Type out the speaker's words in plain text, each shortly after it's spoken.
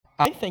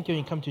I thank you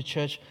and come to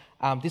church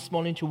this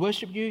morning to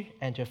worship you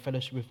and to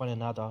fellowship with one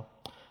another.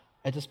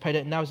 I just pray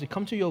that now as we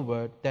come to your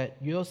word, that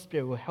your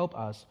spirit will help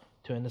us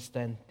to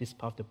understand this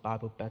part of the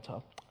Bible better.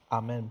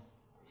 Amen.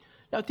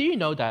 Now, do you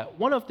know that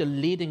one of the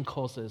leading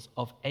causes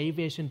of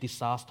aviation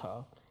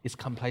disaster is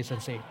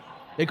complacency?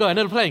 There you go,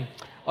 another plane.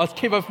 I'll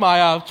keep with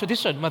my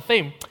tradition, my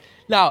theme.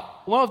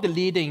 Now, one of the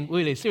leading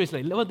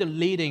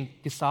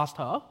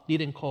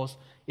cause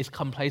is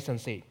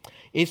complacency.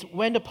 It's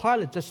when the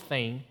pilot just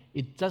think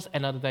it's just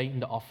another day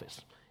in the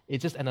office.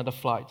 It's just another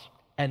flight,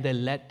 and they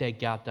let their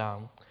guard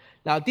down.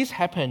 Now, this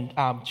happened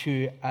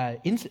to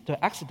the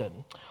accident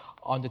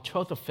on the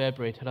 12th of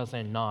February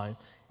 2009.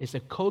 It's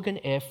a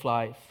Kogan Air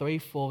Flight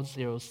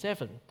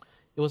 3407.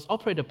 It was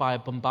operated by a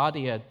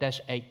Bombardier Dash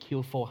 8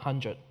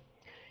 Q400.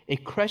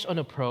 It crashed on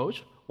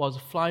approach while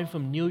flying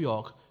from New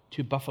York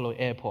to Buffalo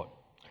Airport.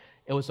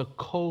 It was a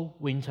cold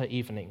winter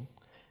evening.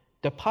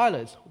 The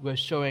pilots were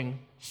showing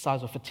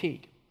signs of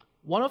fatigue.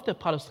 One of the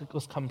pilots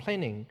was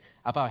complaining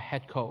about a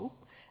head cold,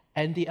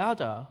 and the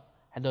other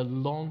had a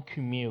long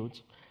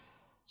commute.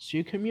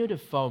 She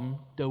commuted from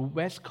the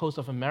west coast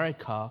of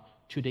America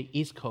to the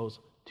east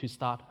coast to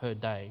start her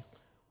day,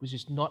 which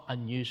is not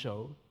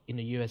unusual in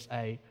the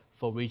USA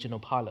for regional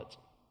pilots.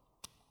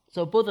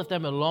 So both of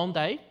them a long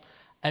day,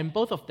 and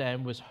both of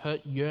them was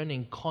heard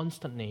yearning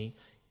constantly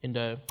in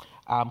the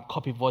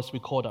copy voice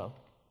recorder.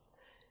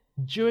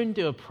 During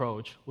the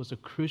approach was a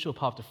crucial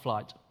part of the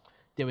flight.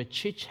 They were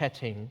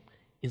chit-chatting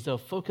instead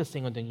of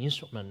focusing on the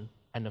instrument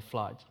and the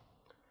flight.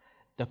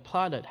 The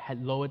pilot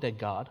had lowered their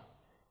guard.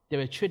 They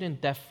were treating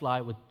that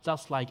flight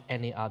just like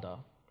any other.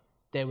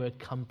 They were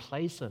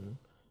complacent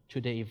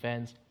to the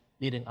events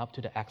leading up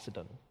to the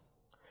accident.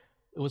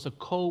 It was a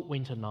cold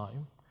winter night,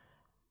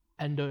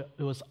 and there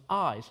was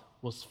ice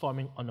was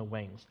forming on the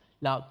wings.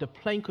 Now, the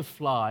plane could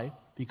fly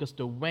because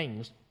the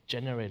wings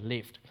generate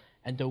lift,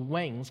 and the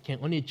wings can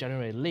only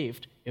generate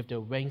lift if the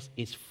wings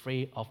is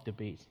free of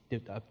debris.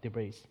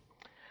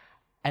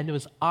 And there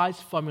was ice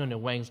forming on the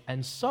wings,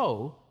 and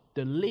so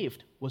the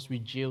lift was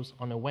reduced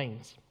on the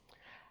wings.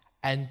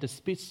 And the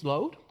speed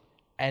slowed,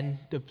 and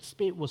the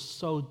speed was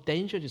so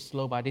dangerously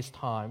slow by this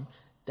time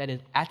that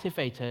it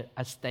activated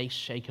a stage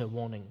shaker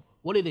warning.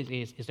 What it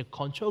is the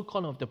control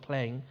column of the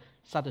plane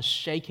started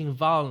shaking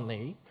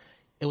violently.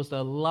 It was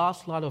the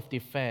last line of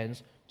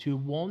defense to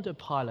warn the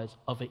pilots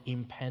of an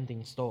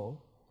impending storm.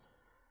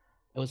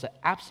 It was an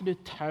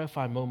absolute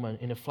terrifying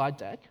moment in the flight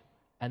deck,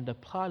 and the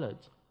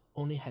pilots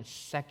only had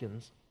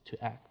seconds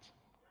to act.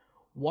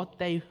 What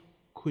they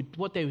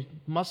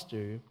must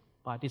do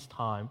by this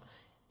time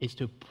is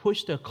to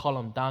push the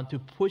column down, to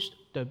push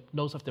the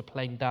nose of the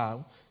plane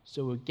down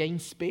so it will gain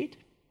speed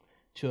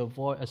to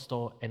avoid a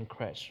stall and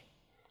crash.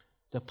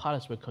 The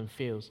pilots were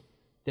confused.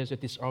 They were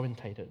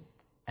disorientated,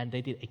 and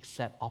they did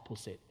exact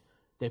opposite.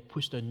 They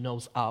pushed the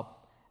nose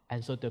up,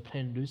 and so the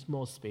plane lost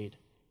more speed,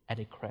 and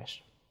it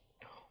crashed.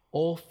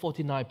 All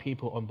 49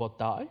 people on board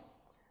died,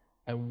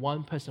 and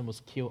one person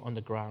was killed on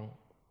the ground.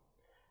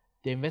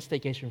 The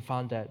investigation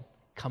found that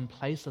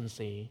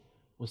complacency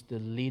was the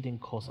leading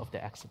cause of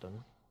the accident.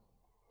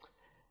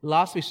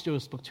 Last week,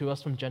 Stuart spoke to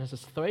us from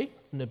Genesis 3,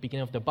 from the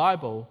beginning of the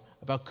Bible,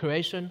 about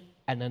creation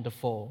and then the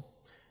fall.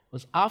 It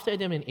was after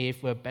Adam and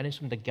Eve were banished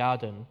from the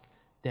garden,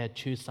 they had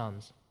two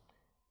sons.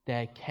 They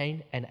had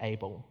Cain and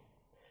Abel.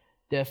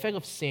 The effect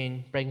of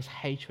sin brings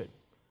hatred.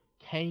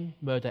 Cain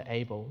murdered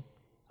Abel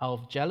out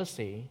of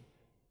jealousy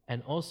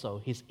and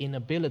also his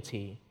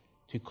inability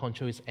to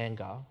control his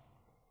anger.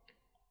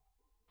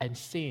 And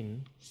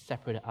sin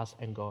separated us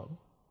and God.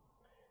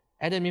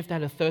 Adam and Eve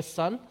had a third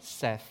son,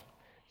 Seth.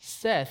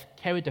 Seth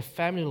carried the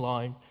family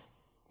line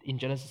in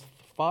Genesis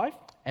 5,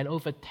 and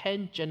over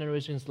 10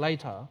 generations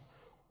later,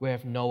 we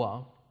have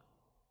Noah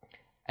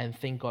and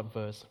thank God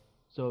verse.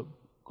 So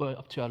going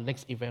up to our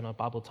next event on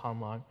Bible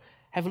timeline,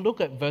 have a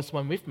look at verse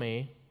 1 with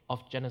me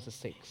of Genesis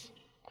 6.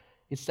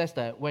 It says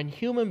that when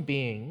human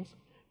beings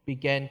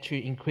began to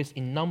increase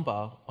in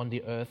number on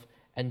the earth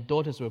and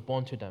daughters were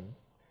born to them,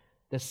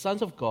 the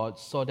sons of God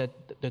saw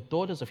that the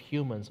daughters of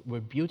humans were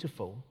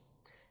beautiful,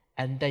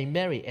 and they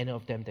married any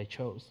of them they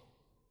chose.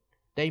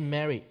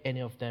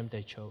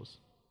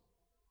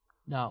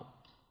 Now,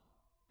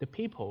 the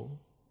people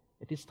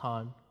at this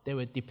time, they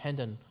were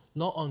dependent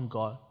not on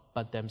God,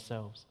 but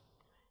themselves.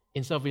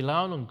 Instead of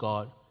relying on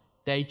God,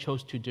 they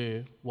chose to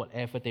do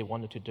whatever they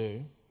wanted to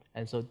do,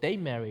 and so they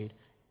married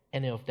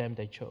any of them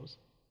they chose.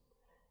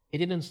 It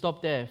didn't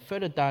stop there.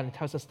 Further down, it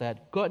tells us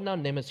that God now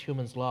limits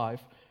humans'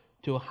 life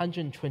to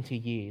 120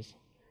 years.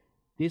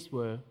 These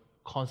were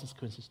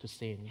consequences to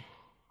sin.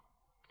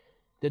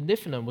 The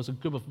Nephilim was a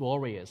group of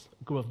warriors,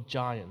 a group of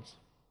giants.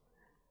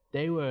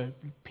 They were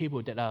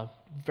people that are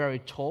very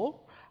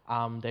tall.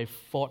 They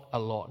fought a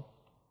lot.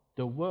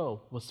 The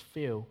world was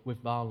filled with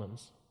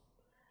violence.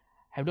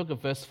 Have a look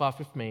at verse 5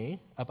 with me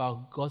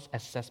about God's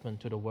assessment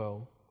to the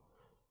world.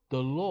 The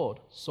Lord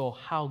saw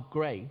how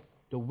great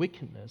the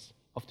wickedness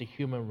of the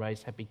human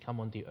race had become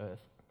on the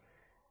earth,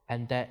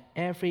 and that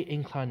every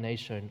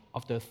inclination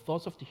of the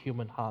thoughts of the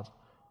human heart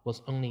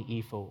was only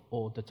evil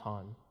all the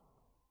time.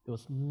 There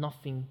was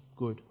nothing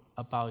good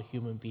about a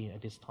human being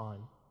at this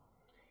time.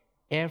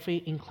 Every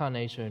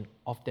inclination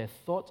of their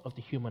thoughts of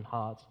the human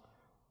heart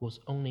was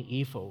only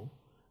evil,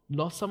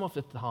 not some of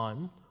the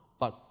time,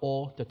 but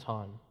all the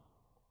time.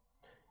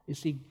 You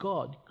see,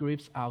 God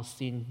grieves our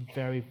sin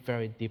very,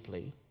 very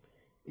deeply.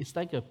 It's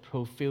like a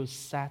profound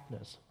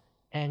sadness,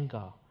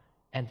 anger,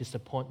 and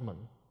disappointment.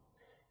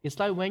 It's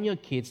like when your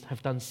kids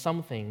have done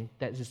something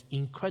that is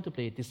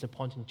incredibly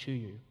disappointing to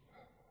you.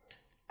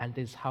 And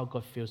this is how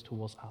God feels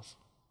towards us.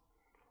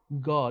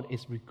 God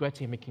is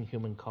regretting making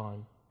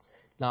humankind.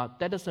 Now,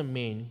 that doesn't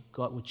mean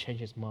God will change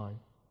his mind.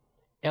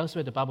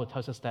 Elsewhere, the Bible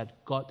tells us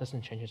that God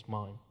doesn't change his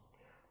mind.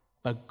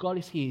 But God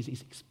is here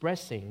is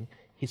expressing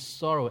his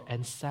sorrow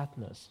and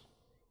sadness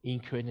in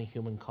creating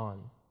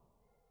humankind.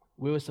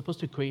 We were supposed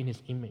to create in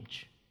his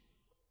image.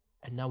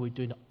 And now we're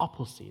doing the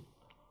opposite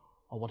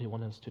of what he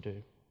wanted us to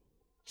do.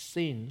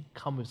 Sin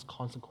comes with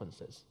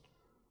consequences.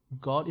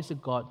 God is a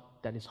God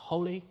that is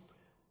holy,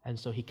 and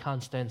so he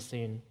can't stand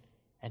sin,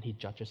 and he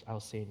judges our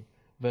sin.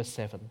 Verse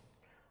 7,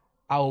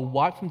 I will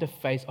wipe from the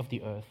face of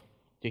the earth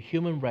the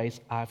human race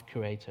I have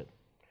created,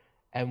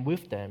 and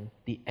with them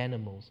the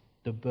animals,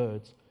 the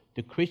birds,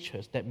 the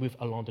creatures that move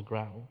along the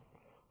ground,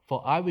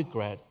 for I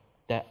regret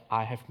that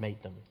I have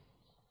made them.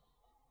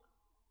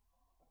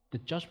 The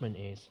judgment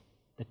is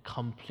the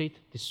complete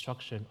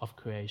destruction of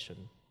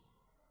creation.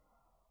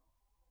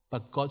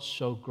 But God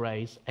showed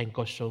grace and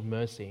God showed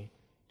mercy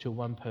to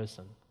one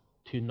person,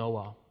 to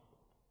Noah,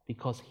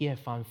 because he had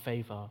found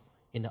favor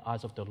in the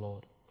eyes of the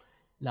Lord.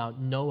 Now,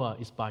 Noah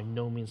is by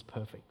no means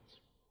perfect.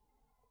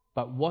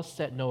 But what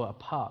set Noah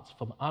apart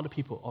from other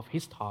people of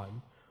his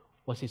time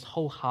was his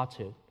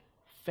wholehearted,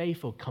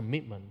 faithful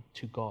commitment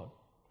to God.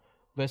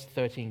 Verse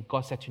 13,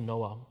 God said to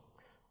Noah,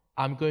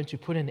 I'm going to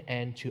put an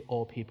end to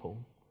all people,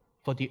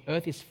 for the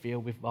earth is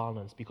filled with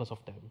violence because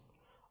of them.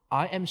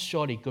 I am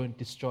surely going to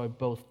destroy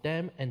both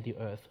them and the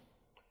earth.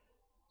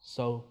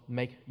 So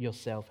make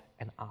yourself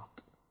an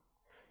ark.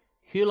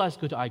 Who likes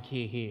to go to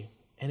IKEA here?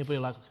 Anybody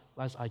likes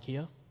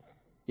IKEA?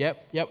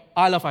 Yep.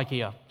 I love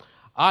IKEA.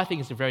 I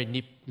think it's a very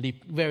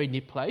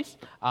neat place.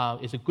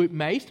 It's a good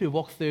maze to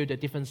walk through the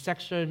different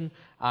sections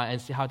and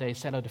see how they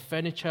set out the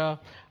furniture.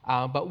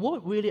 But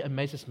what really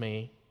amazes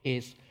me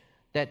is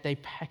that they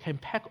can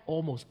pack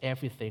almost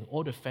everything,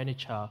 all the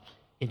furniture,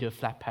 into a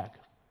flat pack.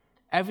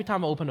 Every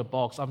time I open a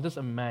box, I'm just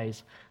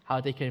amazed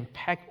how they can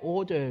pack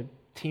all the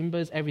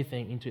timbers,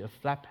 everything into a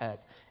flat pack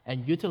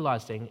and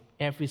utilizing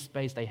every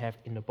space they have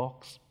in the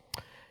box.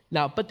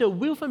 Now, but the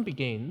real fun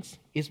begins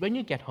is when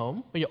you get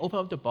home, when you open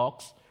up the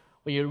box,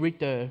 when you read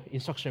the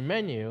instruction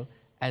menu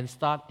and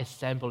start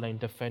assembling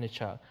the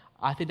furniture.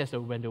 I think that's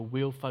when the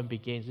real fun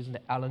begins, isn't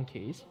it, Allen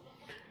keys?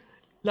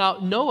 Now,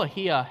 Noah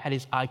here had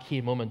his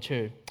IKEA moment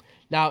too.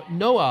 Now,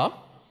 Noah,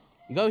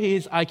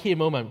 his IKEA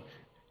moment.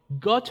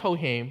 God told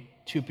him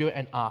to build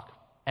an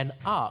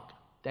ark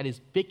that is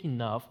big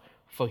enough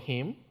for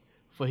him,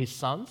 for his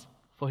sons,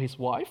 for his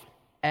wife,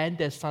 and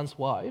their sons'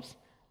 wives,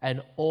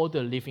 and all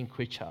the living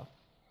creature.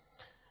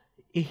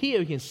 Here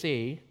you can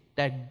see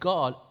that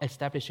God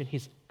establishing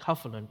his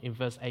covenant in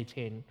verse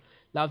 18.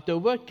 Now, the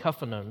word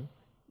covenant,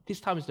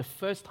 this time is the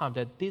first time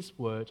that this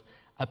word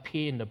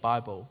appears in the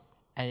Bible,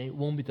 and it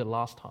won't be the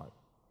last time.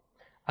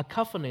 A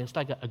covenant is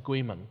like an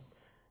agreement.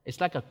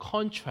 It's like a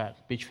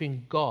contract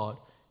between God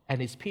and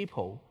his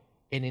people,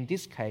 and in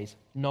this case,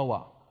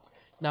 Noah.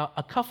 Now,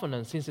 a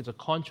covenant, since it's a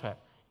contract,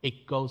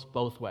 it goes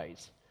both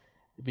ways.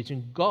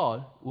 Between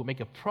God will make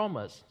a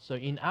promise. So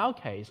in our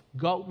case,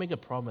 God will make a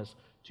promise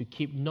to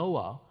keep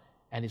Noah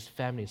and his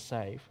family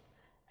safe.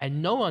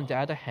 And Noah, on the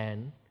other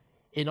hand,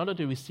 in order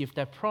to receive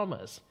that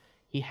promise,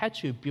 he had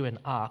to build an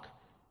ark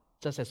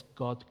just as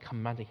God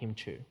commanded him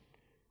to.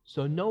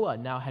 So Noah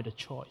now had a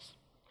choice.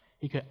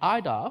 He could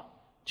either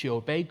to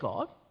obey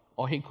God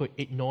or he could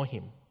ignore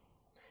him.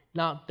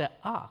 Now, the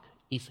ark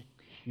is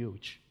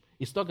huge.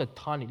 It's not a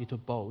tiny little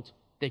boat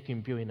they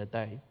can build in a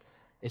day.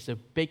 It's a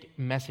big,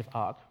 massive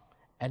ark,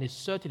 and it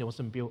certainly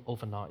wasn't built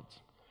overnight.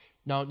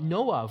 Now,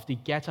 Noah had to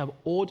get up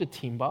all the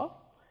timber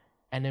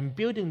and then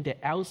building the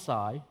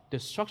outside, the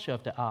structure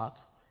of the ark,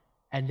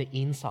 and the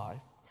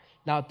inside.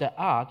 Now, the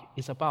ark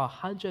is about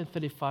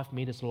 135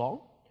 meters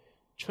long,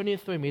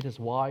 23 meters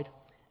wide,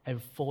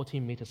 and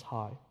 14 meters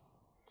high.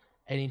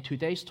 And in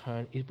today's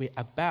term, it will be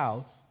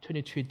about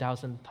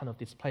 22,000 tons of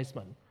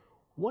displacement.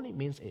 What it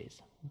means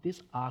is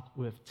this ark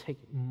will take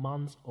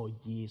months or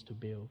years to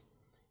build.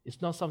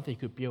 It's not something you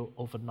could build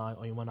overnight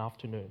or in one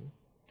afternoon.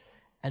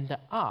 And the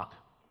ark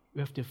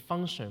will have to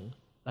function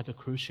like a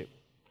cruise ship,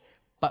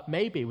 but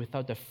maybe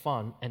without the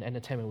fun and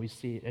entertainment we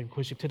see in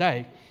cruise ship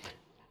today.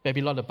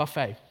 Maybe not a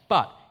buffet,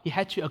 but he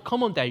had to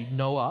accommodate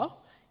Noah,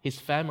 his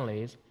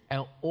families,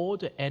 and all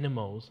the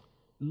animals,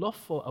 not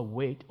for a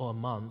week or a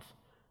month.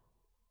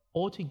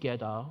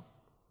 Altogether,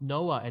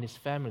 Noah and his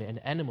family and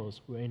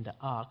animals were in the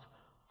ark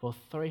for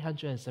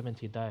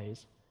 370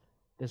 days.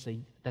 That's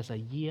a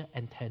year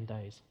and 10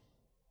 days.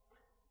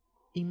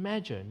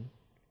 Imagine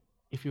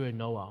if you were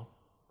Noah.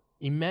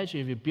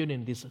 Imagine if you're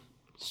building this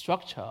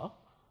structure,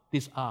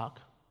 this ark.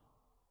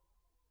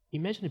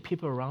 Imagine the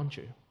people around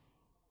you.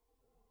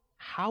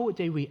 how would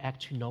they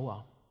react to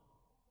Noah?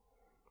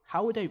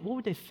 What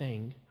would they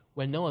think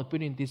when Noah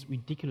building this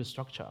ridiculous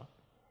structure?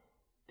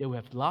 They would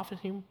have laughed at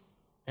him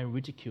and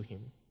ridiculed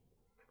him.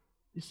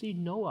 You see,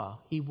 Noah,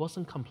 he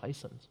wasn't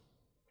complacent.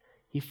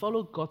 He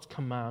followed God's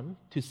command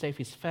to save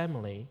his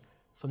family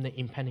from the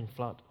impending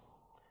flood.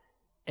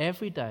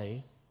 Every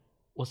day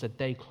was a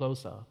day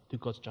closer to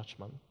God's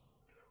judgment.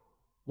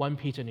 1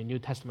 Peter in the New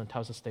Testament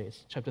tells us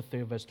this, chapter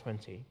 3, verse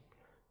 20,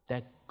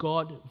 that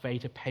God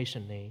waited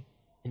patiently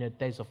in the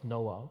days of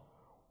Noah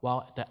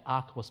while the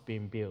ark was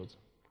being built.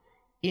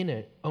 In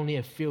it, only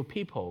a few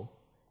people,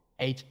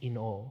 8 in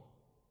all,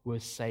 were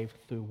saved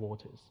through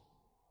waters.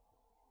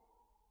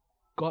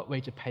 God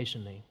waited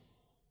patiently.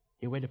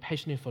 He waited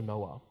patiently for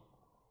Noah.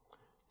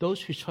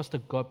 Those who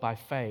trusted God by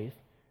faith,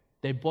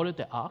 they boarded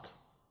the ark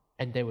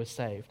and they were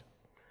saved.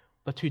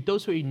 But to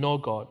those who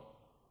ignored God,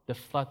 the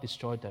flood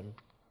destroyed them.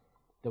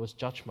 There was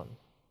judgment.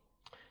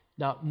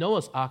 Now,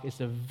 Noah's Ark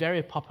is a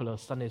very popular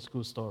Sunday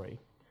school story.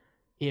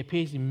 It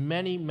appears in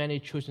many, many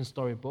children's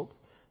storybooks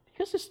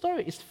because the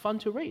story is fun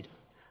to read.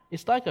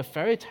 It's like a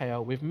fairy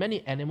tale with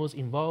many animals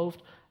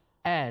involved,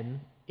 and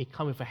it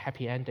comes with a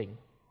happy ending.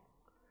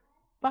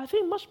 But I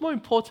think much more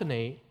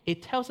importantly,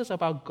 it tells us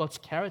about God's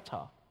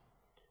character.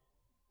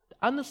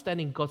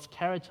 Understanding God's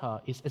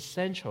character is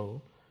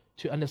essential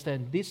to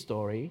understand this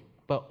story,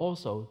 but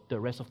also the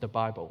rest of the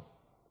Bible.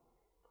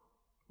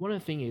 One of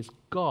the things is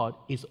God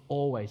is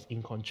always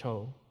in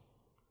control.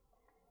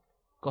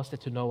 God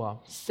said to Noah,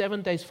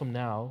 7 days from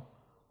now,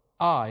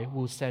 I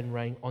will send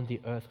rain on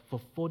the earth for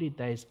 40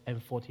 days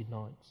and 40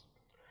 nights.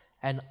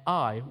 And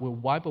I will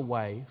wipe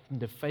away from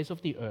the face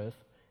of the earth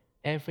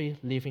every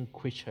living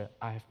creature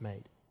I have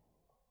made.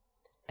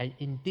 And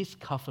in this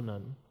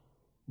covenant,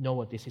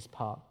 Noah did his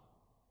part.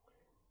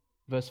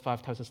 Verse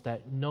 5 tells us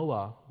that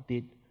Noah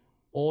did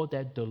all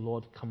that the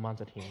Lord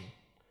commanded him.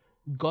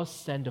 God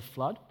sent the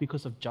flood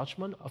because of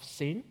judgment of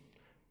sin,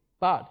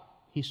 but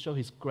he showed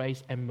his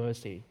grace and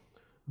mercy.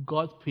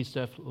 God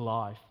preserved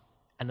life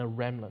and a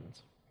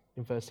remnant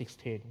in verse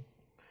 16.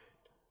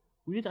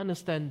 We need to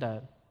understand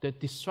that the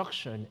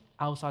destruction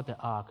outside the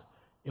ark,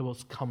 it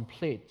was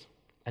complete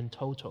and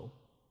total.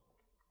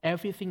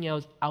 Everything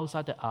else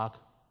outside the ark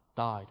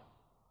died.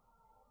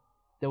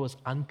 There was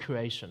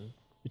uncreation.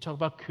 We talked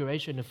about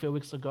creation a few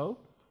weeks ago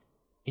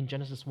in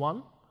Genesis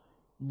 1.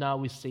 Now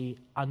we see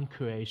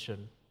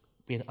uncreation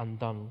being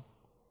undone.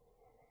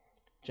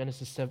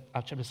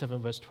 Chapter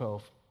 7, verse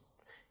 12.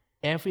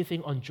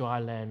 Everything on dry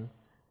land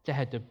that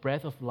had the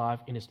breath of life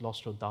in its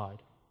nostril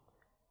died.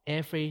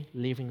 Every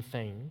living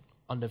thing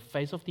on the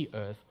face of the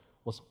earth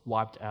was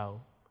wiped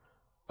out.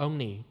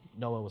 Only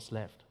Noah was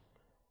left,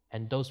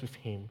 and those with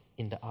him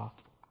in the ark.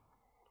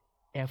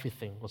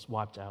 Everything was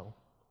wiped out,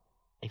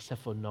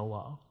 except for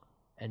Noah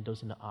and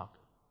those in the ark.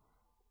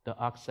 The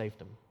ark saved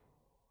them.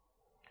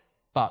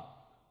 But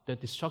the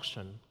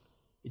destruction,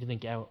 it didn't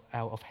get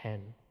out of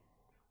hand.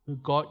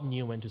 God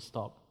knew when to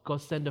stop.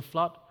 God sent the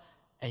flood,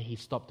 and he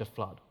stopped the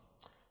flood.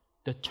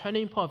 The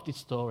turning point of this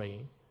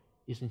story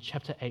is in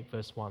chapter 8,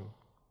 verse 1.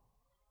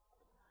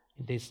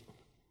 In this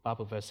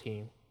Bible verse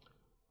here.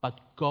 But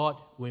God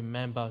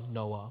remembered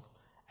Noah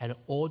and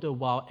all the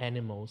wild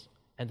animals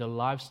and the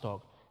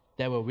livestock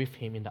that were with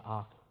him in the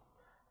ark.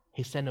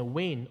 He sent a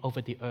wind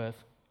over the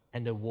earth,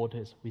 and the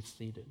waters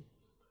receded.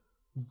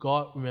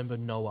 God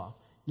remembered Noah.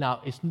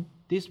 Now,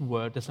 this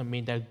word doesn't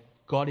mean that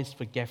God is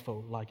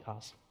forgetful like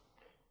us.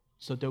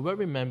 So the word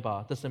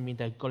remember doesn't mean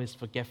that God is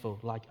forgetful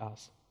like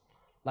us.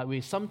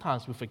 Like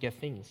sometimes we forget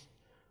things.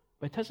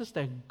 But it tells us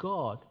that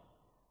God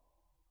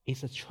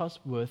is a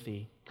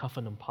trustworthy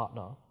covenant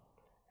partner.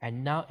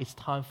 And now it's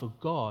time for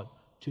God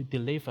to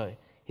deliver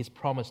his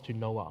promise to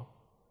Noah.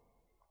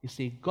 You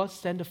see, God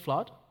sent the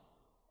flood,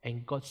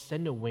 and God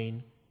sent the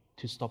wind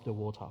to stop the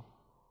water.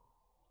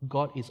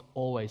 God is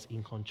always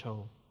in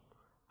control.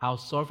 Our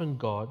sovereign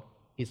God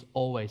is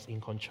always in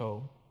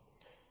control.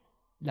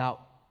 Now,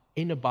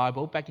 in the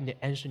Bible, back in the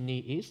ancient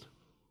Near East,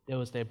 there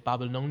was the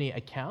Babylonian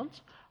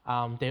account.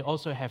 They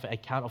also have an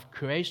account of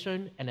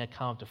creation and an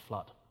account of the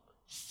flood,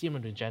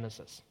 similar to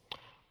Genesis.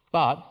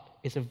 But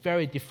it's a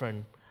very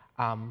different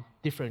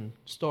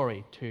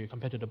story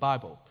compared to the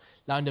Bible.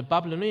 Now, in the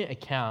Babylonian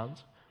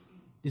account,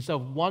 instead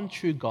of one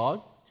true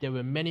God, there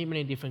were many,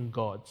 many different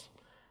gods.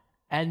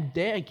 And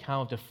their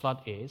account of the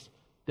flood is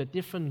the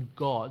different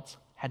gods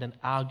had an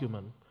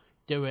argument.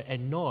 They were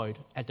annoyed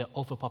at the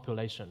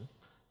overpopulation.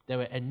 They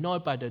were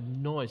annoyed by the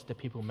noise that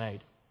people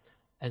made.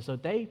 And so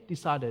they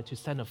decided to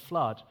send a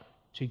flood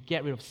to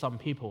get rid of some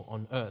people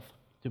on earth,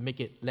 to make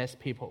it less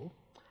people.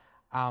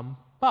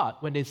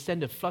 But when they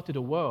sent the flood to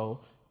the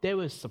world, they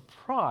were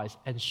surprised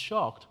and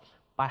shocked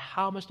by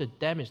how much the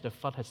damage the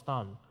flood has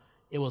done.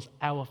 It was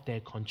out of their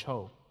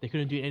control. They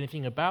couldn't do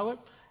anything about it,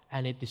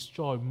 and it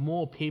destroyed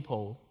more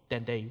people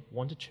than they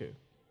wanted to.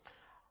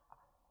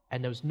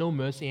 And there was no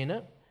mercy in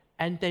it.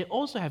 And they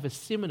also have a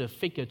similar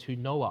figure to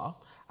Noah.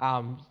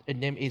 His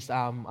name is,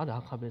 I don't know how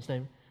to remember his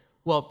name.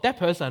 Well, that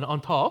person on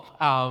top.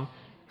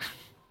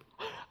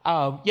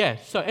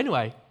 So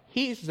anyway,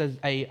 he is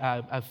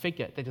a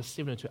figure that is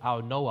similar to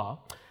our Noah.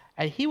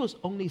 And he was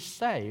only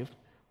saved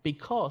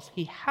because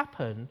he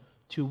happened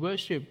to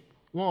worship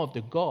one of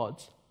the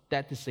gods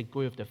that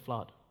disagree with the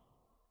flood.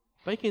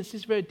 But you can see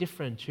it's very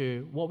different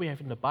to what we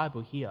have in the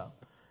Bible here,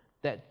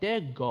 that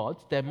their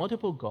gods, their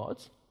multiple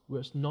gods,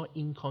 was not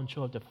in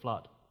control of the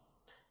flood.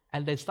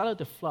 And they started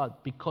the flood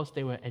because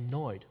they were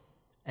annoyed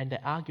and they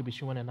argued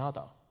between one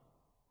another.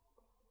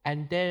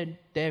 And then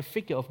their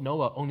figure of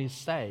Noah only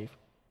saved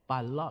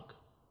by luck.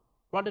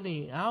 Rather than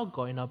in our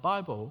God, in our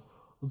Bible,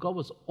 God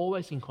was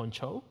always in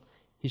control.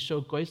 He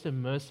showed grace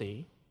and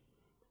mercy,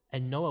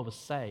 and Noah was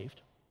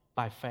saved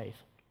by faith,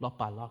 not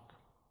by luck.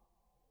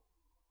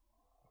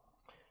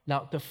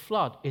 Now, the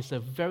flood is a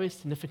very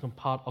significant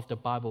part of the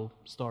Bible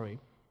story,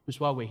 which is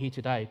why we're here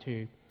today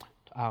to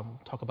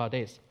talk about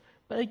this.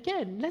 But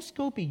again, let's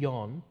go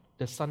beyond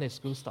the Sunday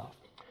school stuff.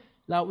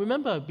 Now,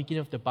 remember the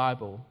beginning of the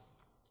Bible,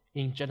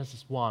 in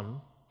Genesis 1,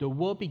 the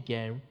world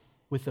began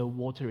with a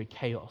watery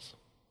chaos.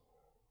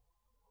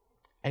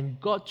 And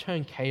God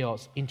turned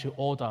chaos into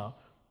order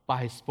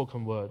by his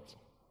spoken words.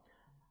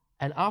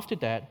 And after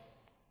that,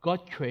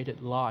 God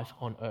created life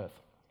on earth.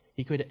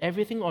 He created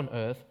everything on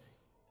earth,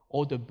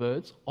 all the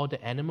birds, all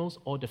the animals,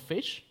 all the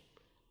fish,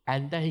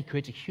 and then he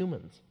created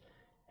humans.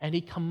 And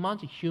he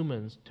commanded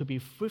humans to be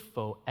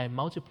fruitful and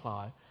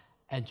multiply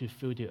and to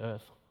fill the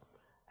earth.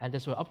 And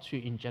that's what we're up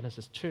to in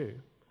Genesis 2.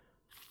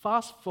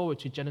 Fast forward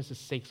to Genesis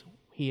 6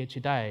 here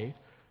today,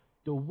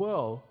 the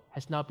world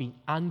has now been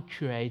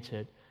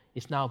uncreated.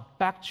 It's now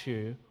back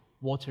to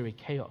watery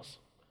chaos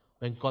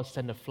when God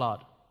sent the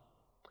flood.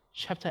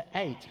 Chapter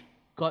 8,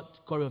 God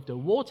got rid of the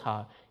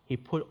water. He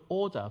put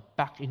order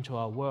back into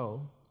our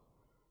world.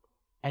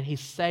 And he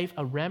saved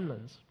a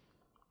remnant.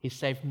 He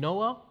saved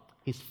Noah,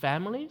 his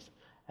families,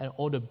 and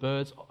all the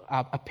birds,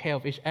 a pair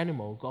of each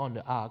animal, go on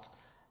the ark.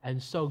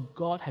 And so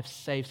God has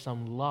saved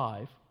some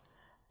life.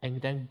 And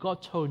then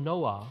God told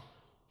Noah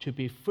to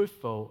be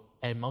fruitful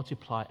and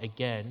multiply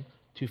again,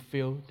 to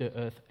fill the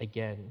earth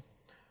again.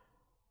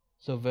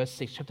 So verse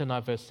 6, chapter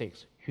 9, verse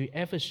 6,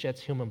 whoever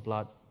sheds human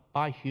blood,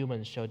 by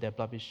humans shall their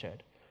blood be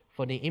shed.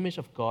 For the image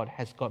of God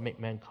has God made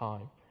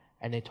mankind,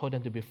 and he told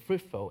them to be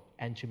fruitful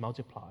and to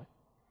multiply.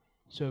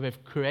 So we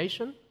have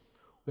creation,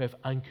 we have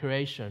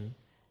uncreation,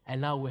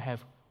 and now we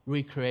have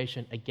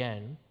recreation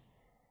again.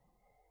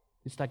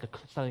 It's like a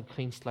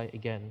clean slate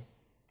again.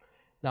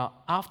 Now,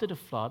 after the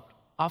flood,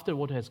 after the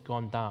water has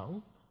gone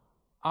down,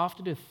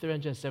 after the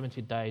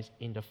 370 days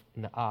in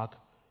the ark,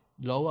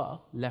 Noah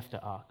left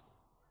the ark.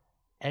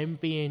 And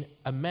being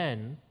a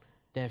man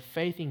that had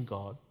faith in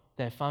God,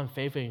 that found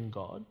favor in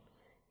God,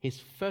 his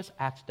first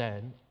act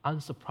then,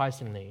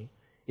 unsurprisingly,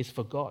 is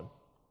for God.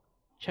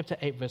 Chapter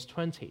 8, verse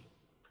 20.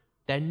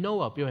 Then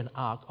Noah built an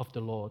ark of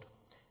the Lord,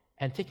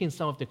 and taking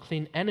some of the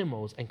clean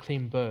animals and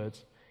clean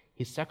birds,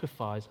 he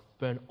sacrificed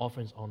burnt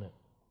offerings on it.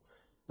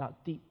 Now,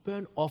 the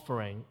burnt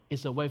offering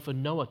is a way for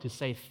Noah to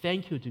say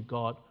thank you to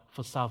God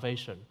for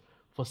salvation,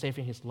 for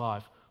saving his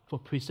life, for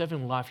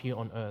preserving life here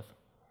on earth.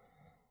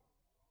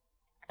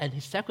 And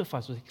his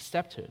sacrifice was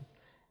accepted.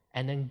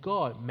 And then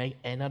God made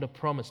another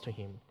promise to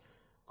him.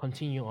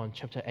 Continue on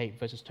chapter 8,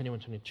 verses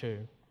 21-22.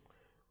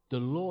 The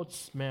Lord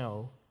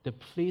smelled the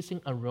pleasing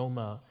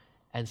aroma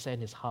and said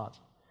in his heart,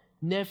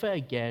 never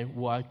again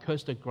will I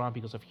curse the ground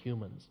because of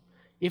humans,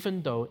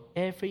 even though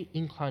every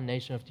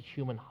inclination of the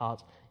human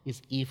heart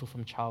is evil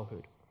from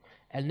childhood.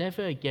 And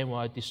never again will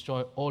I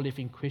destroy all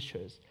living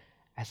creatures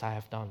as I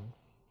have done.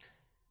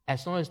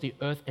 As long as the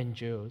earth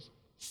endures,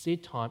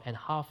 seed time and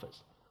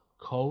harvest,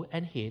 cold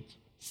and heat,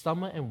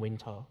 summer and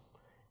winter,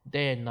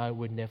 day and night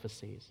will never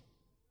cease.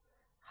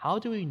 How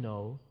do we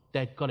know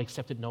that God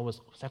accepted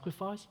Noah's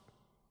sacrifice?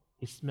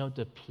 He smelled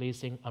the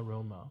pleasing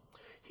aroma.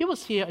 He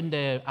was here in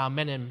the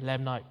Men and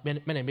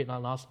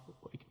Midnight last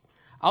week.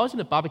 I was in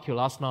the barbecue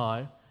last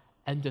night,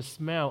 and the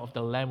smell of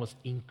the lamb was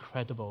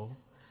incredible.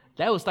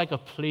 That was like a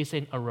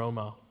pleasing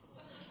aroma.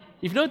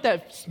 If you know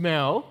that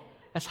smell,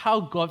 that's how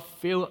God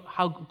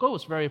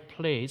was very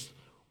pleased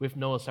with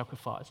Noah's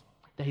sacrifice.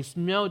 That he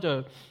smelled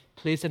the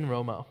pleasing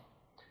aroma.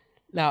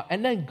 Now,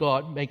 and then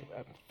God made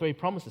 3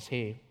 promises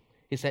here.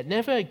 He said,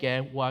 never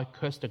again will I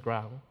curse the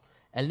ground,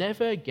 and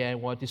never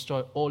again will I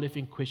destroy all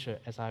living creatures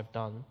as I have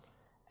done,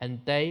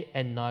 and day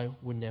and night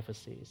will never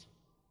cease.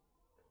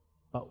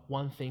 But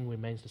one thing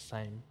remains the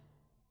same.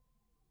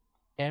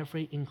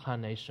 Every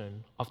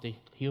inclination of the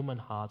human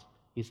heart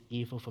is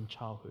evil from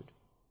childhood.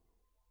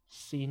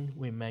 Sin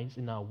remains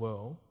in our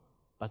world,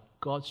 but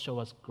God shows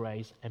us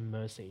grace and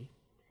mercy.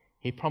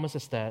 He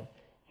promises that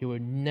he will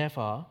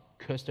never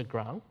curse the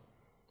ground.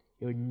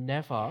 He will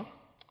never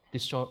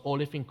destroy all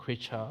living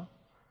creature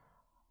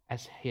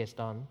as he has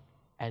done,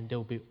 and there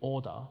will be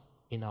order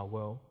in our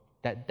world,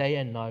 that day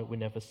and night will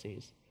never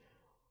cease.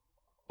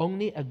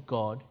 Only a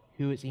God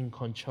who is in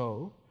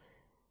control,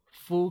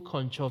 full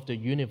control of the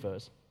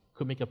universe,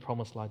 could make a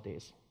promise like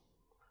this.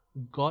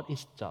 God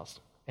is just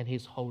and he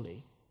is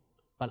holy,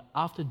 but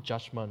after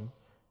judgment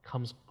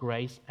comes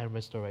grace and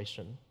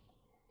restoration.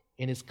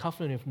 In his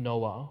covenant with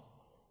Noah,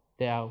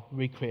 there are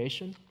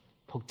recreation,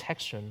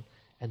 protection,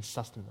 and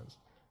sustenance.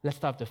 Let's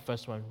start with the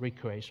first one,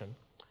 recreation.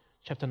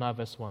 Chapter 9,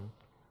 verse 1.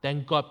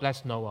 Then God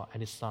blessed Noah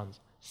and his sons,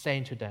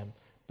 saying to them,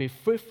 "Be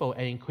fruitful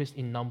and increase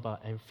in number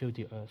and fill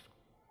the earth."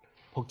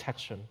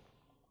 Protection.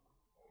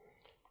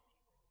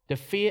 The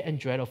fear and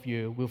dread of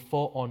you will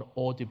fall on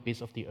all the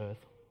beasts of the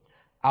earth.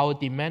 I will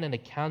demand an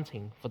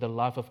accounting for the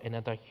life of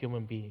another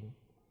human being.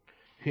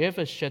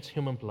 Whoever sheds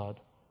human blood,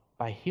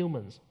 by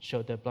humans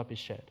shall their blood be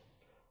shed.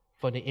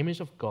 For in the image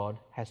of God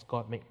has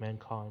God made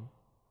mankind.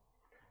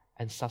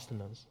 And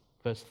sustenance,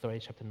 verse 3,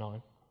 chapter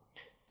 9.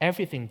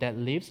 Everything that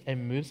lives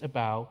and moves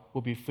about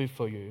will be food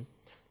for you.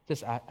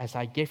 Just as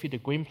I gave you the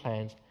green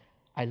plants,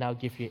 I now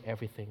give you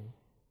everything.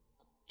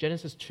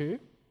 Genesis 2,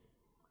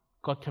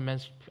 God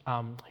commands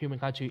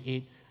humankind to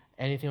eat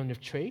anything on the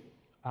tree.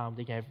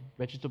 They can have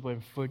vegetable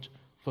and fruit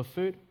for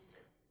food.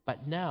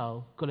 But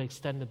now, God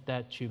extended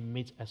that to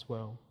meat as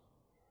well.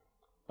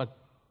 But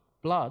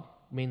blood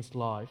means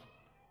life,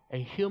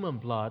 and human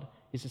blood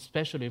is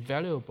especially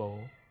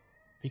valuable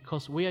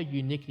because we are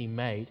uniquely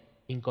made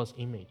in God's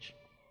image.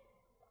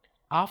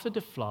 After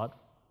the flood,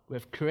 we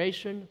have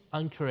creation,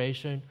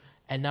 uncreation,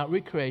 and now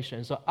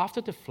recreation. So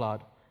after the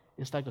flood,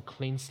 it's like a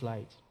clean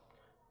slate.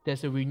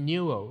 There's a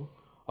renewal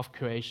of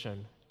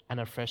creation and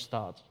a fresh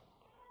start.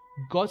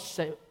 God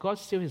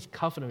sealed his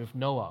covenant with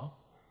Noah.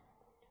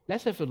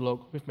 Let's have a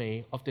look with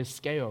me of the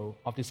scale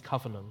of this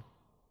covenant.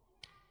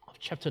 Of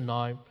chapter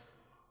 9,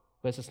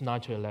 verses 9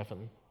 to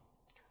 11.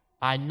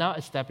 I now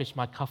establish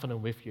my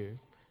covenant with you,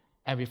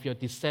 and with your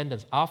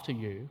descendants after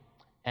you,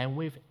 and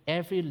with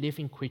every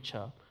living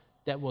creature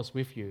that was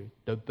with you,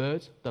 the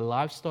birds, the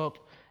livestock,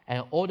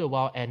 and all the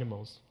wild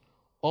animals,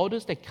 all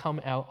those that come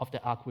out of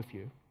the ark with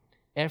you,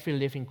 every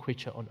living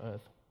creature on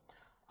earth.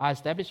 I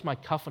establish my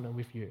covenant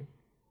with you.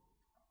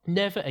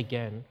 Never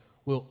again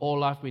will all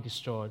life be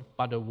destroyed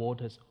by the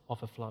waters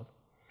of a flood.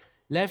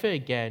 Never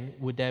again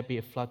will there be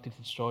a flood to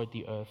destroy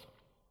the earth.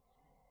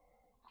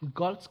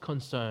 God's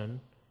concern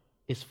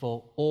is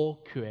for all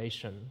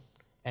creation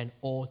and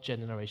all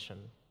generation.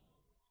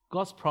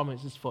 God's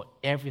promise is for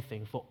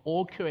everything, for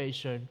all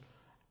creation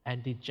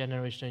and the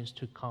generations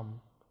to come,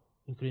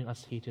 including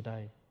us here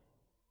today.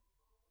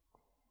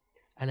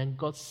 And then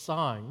God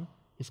signed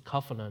his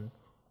covenant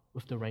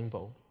with the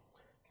rainbow.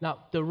 Now,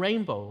 the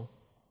rainbow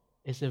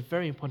is a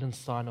very important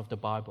sign of the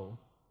Bible.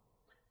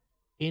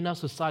 In our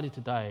society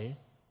today,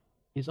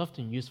 it's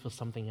often used for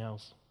something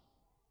else.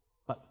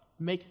 But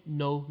make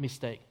no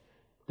mistake,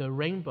 the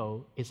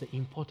rainbow is an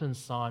important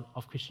sign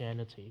of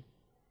Christianity.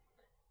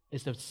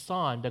 It's a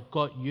sign that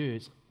God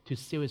used to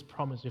seal his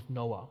promise with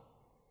Noah.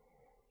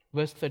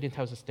 Verse 13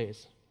 tells us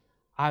this: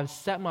 I have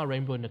set my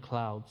rainbow in the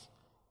clouds,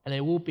 and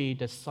it will be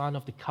the sign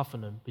of the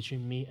covenant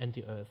between me and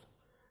the earth.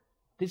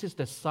 This is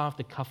the sign of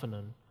the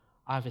covenant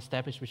I have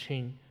established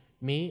between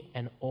me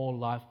and all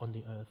life on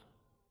the earth.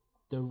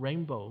 The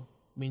rainbow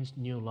means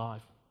new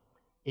life.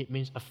 It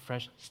means a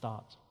fresh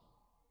start.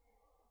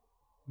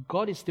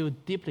 God is still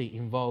deeply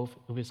involved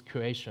with his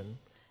creation,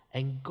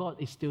 and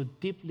God is still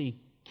deeply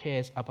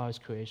cares about his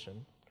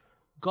creation.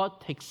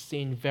 God takes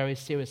sin very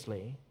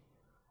seriously,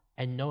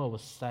 and Noah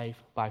was saved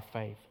by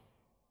faith.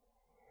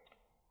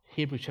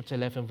 Hebrews chapter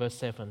 11, verse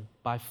 7.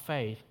 By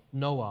faith,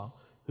 Noah,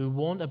 who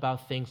warned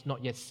about things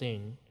not yet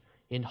seen,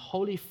 in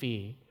holy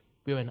fear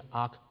built an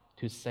ark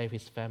to save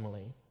his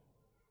family.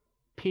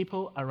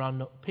 People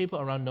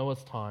around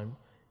Noah's time,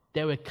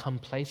 they were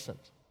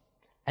complacent,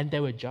 and they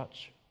were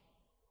judged.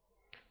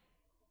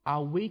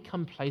 Are we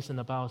complacent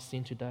about our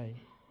sin today?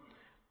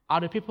 Are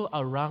the people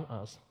around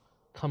us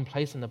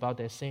complacent about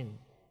their sin?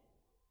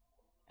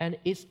 And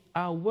is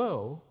our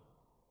world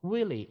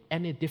really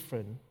any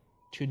different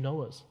to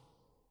Noah's?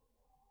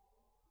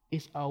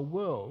 Is our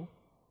world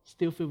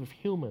still filled with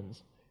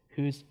humans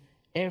whose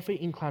every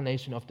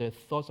inclination of the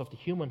thoughts of the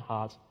human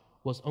heart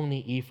was only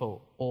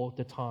evil all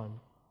the time?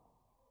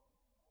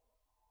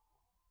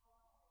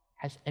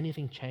 Has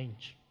anything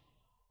changed?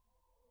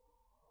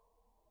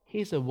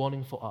 Here's a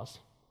warning for us.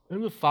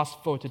 When we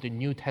fast forward to the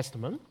New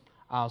Testament,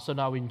 so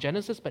now we're in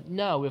Genesis, but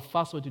now we're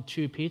fast forward to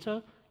 2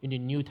 Peter in the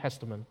New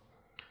Testament.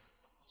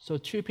 So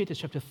 2 Peter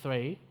chapter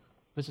 3,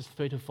 verses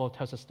 3 to 4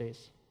 tells us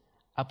this: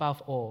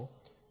 above all,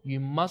 you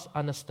must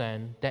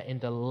understand that in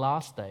the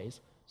last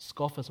days,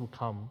 scoffers will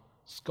come,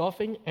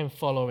 scoffing and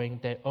following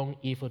their own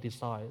evil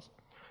desires.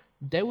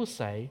 They will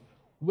say,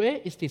 where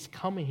is this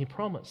coming he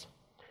promised?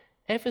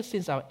 Ever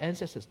since our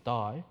ancestors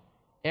died,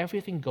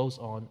 everything goes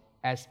on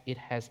as it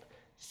has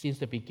since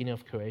the beginning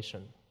of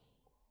creation.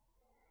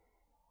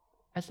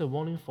 As a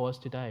warning for us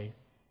today,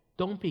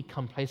 don't be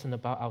complacent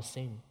about our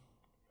sin.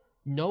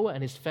 Noah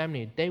and his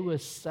family, they were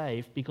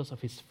saved because of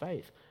his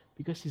faith,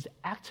 because he's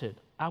acted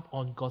out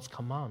on God's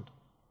command.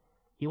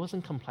 He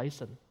wasn't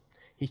complacent.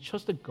 He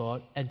trusted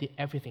God and did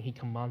everything he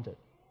commanded.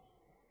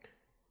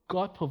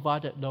 God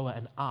provided Noah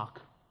an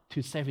ark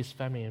to save his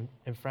family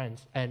and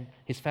friends and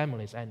his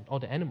families and all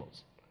the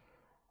animals.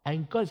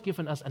 And God has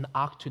given us an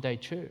ark today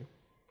too.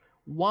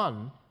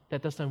 One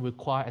that doesn't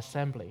require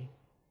assembly,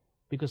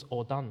 because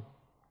all done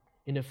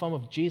in the form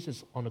of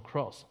Jesus on the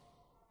cross.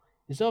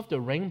 Instead of the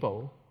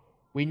rainbow,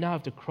 we now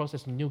have the cross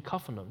as a new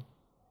covenant.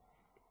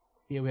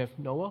 Here we have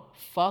Noah.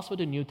 Fast forward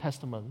the New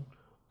Testament,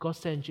 God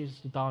sent Jesus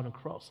to die on the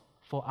cross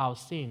for our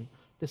sin,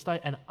 to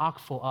start an ark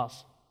for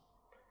us.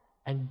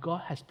 And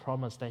God has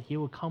promised that he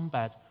will come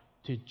back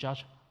to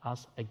judge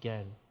us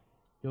again.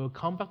 He will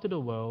come back to the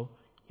world.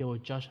 He will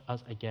judge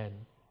us again.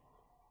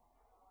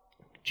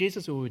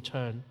 Jesus will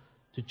return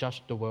to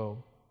judge the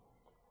world.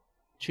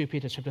 2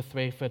 Peter chapter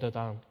 3 further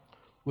down.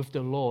 With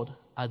the Lord,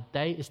 a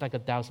day is like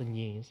 1,000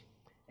 years,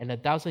 and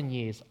 1,000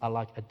 years are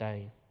like a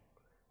day.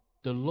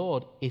 The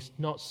Lord is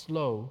not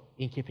slow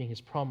in keeping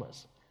his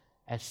promise,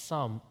 as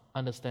some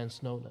understand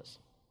slowness.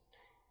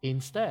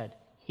 Instead,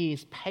 he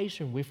is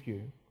patient with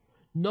you,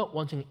 not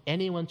wanting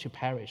anyone to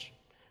perish,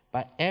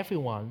 but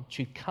everyone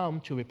to come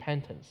to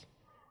repentance.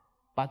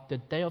 But the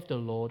day of the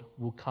Lord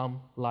will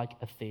come like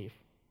a thief.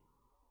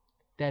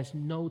 There's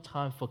no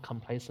time for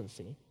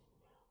complacency.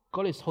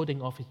 God is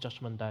holding off his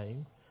judgment day,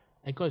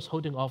 and God is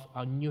holding off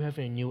our new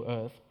heaven and new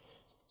earth,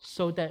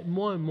 so that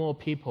more and more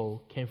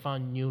people can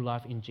find new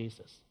life in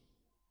Jesus.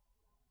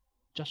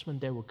 Judgment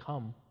day will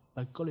come,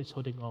 but God is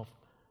holding off.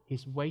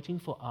 He's waiting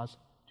for us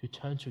to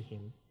turn to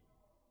him,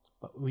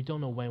 but we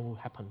don't know when it will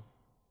happen.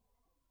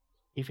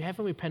 If you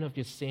haven't repented of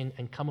your sin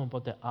and come on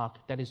board the ark,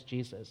 that is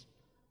Jesus,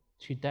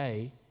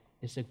 today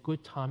is a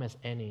good time as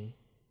any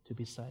to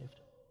be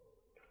saved.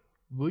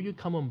 Will you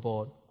come on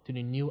board to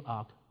the new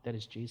ark that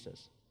is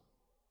Jesus?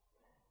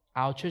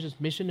 Our church's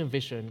mission and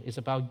vision is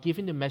about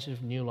giving the message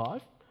of new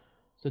life,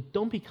 so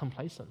don't be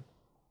complacent.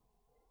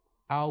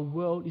 Our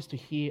world is to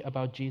hear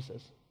about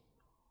Jesus.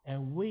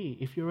 And we,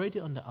 if you're already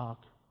on the ark,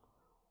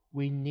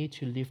 we need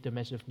to live the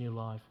message of new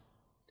life,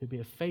 to be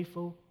a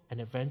faithful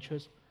and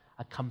adventurous,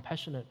 a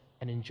compassionate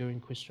and enduring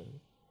Christian.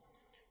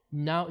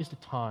 Now is the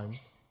time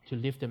to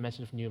live the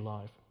message of new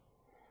life.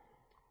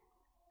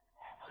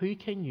 Who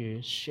can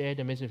you share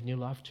the message of new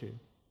life to?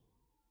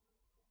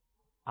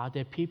 Are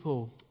there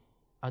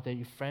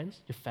your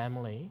friends, your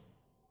family,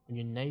 and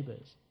your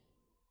neighbors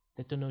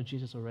that don't know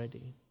Jesus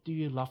already? Do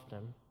you love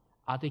them?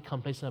 Are they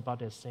complacent about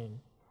their sin?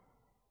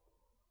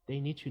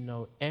 They need to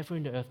know,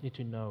 everyone on the earth need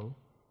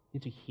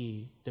to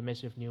hear the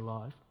message of new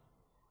life,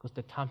 because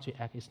the time to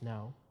act is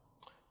now.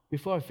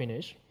 Before I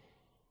finish,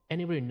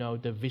 anybody know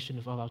the vision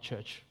of our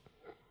church?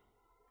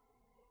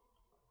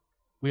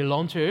 We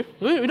long to,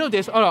 we know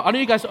this, I know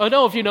you guys, I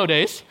know if you know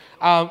this.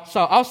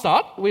 So I'll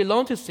start. We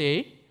long to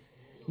see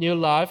new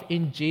life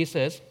in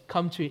Jesus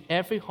come to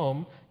every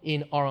home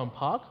in Oran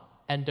Park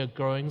and the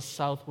growing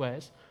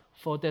Southwest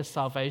for their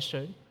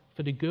salvation,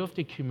 for the good of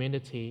the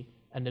community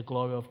and the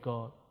glory of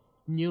God.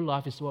 New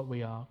life is what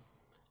we are.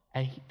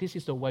 And this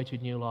is the way to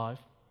new life,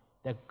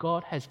 that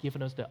God has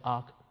given us the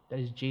ark, that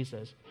is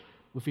Jesus.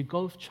 If we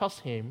go trust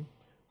him,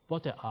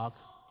 board the ark,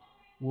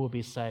 we will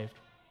be saved.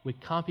 We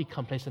can't be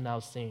complacent in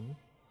our sin.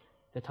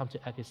 The time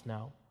to act is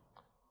now.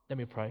 Let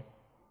me pray.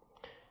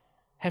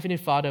 Heavenly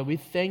Father, we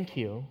thank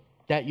you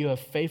that you are a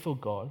faithful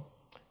God,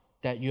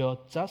 that you're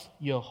just,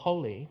 you're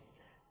holy,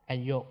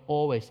 and you're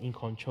always in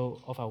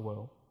control of our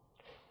world.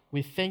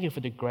 We thank you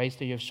for the grace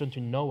that you have shown to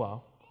Noah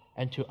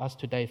and to us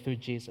today through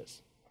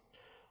Jesus.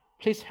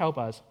 Please help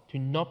us to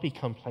not be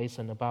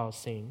complacent about our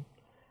sin,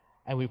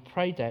 and we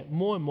pray that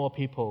more and more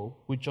people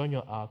will join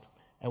your ark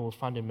and will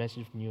find the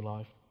message of new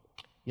life.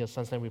 In your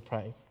son's name we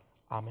pray.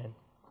 Amen.